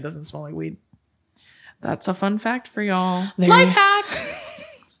answer, and it doesn't smell like weed. That's a fun fact for y'all. Life hack.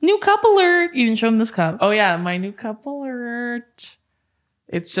 New cup alert. You didn't show them this cup. Oh yeah, my new cup alert.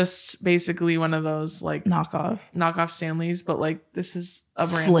 It's just basically one of those like knockoff Stanleys, but like this is a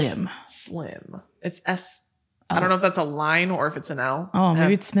brand. Slim. It's S. I don't know if that's a line or if it's an L. Oh,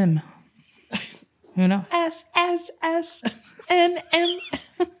 maybe it's Smim. Who knows? SSSNM.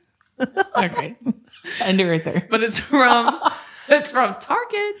 Okay. End it right there. But it's from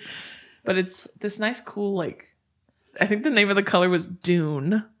Target. But it's this nice cool like I think the name of the color was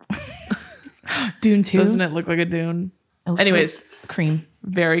Dune. Dune 2? Doesn't it look like a dune? Anyways, like cream.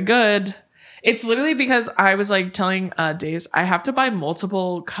 Very good. It's literally because I was like telling Days I have to buy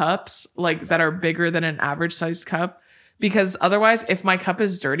multiple cups like that are bigger than an average sized cup because otherwise if my cup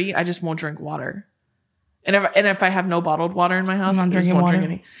is dirty, I just won't drink water. And if I have no bottled water in my house, I just won't drink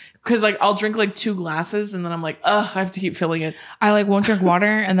any. Because like I'll drink like 2 glasses and then I'm like, ugh, I have to keep filling it. I like won't drink water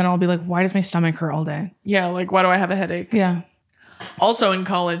and then I'll be like, why does my stomach hurt all day? Yeah, like why do I have a headache? Yeah. Also in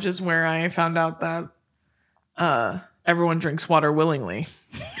college is where I found out that everyone drinks water willingly.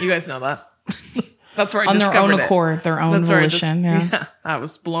 You guys know that. That's where I discovered it. On their own accord, their own volition. Yeah. I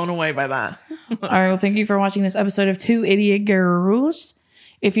was blown away by that. All right. Well, thank you for watching this episode of 2 Idiot Girls.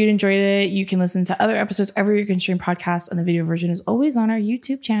 If you enjoyed it, you can listen to other episodes everywhere you can stream podcasts, and the video version is always on our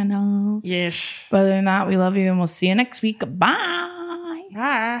YouTube channel. Yes. But other than that, we love you, and we'll see you next week. Bye.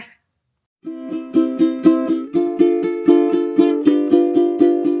 Bye.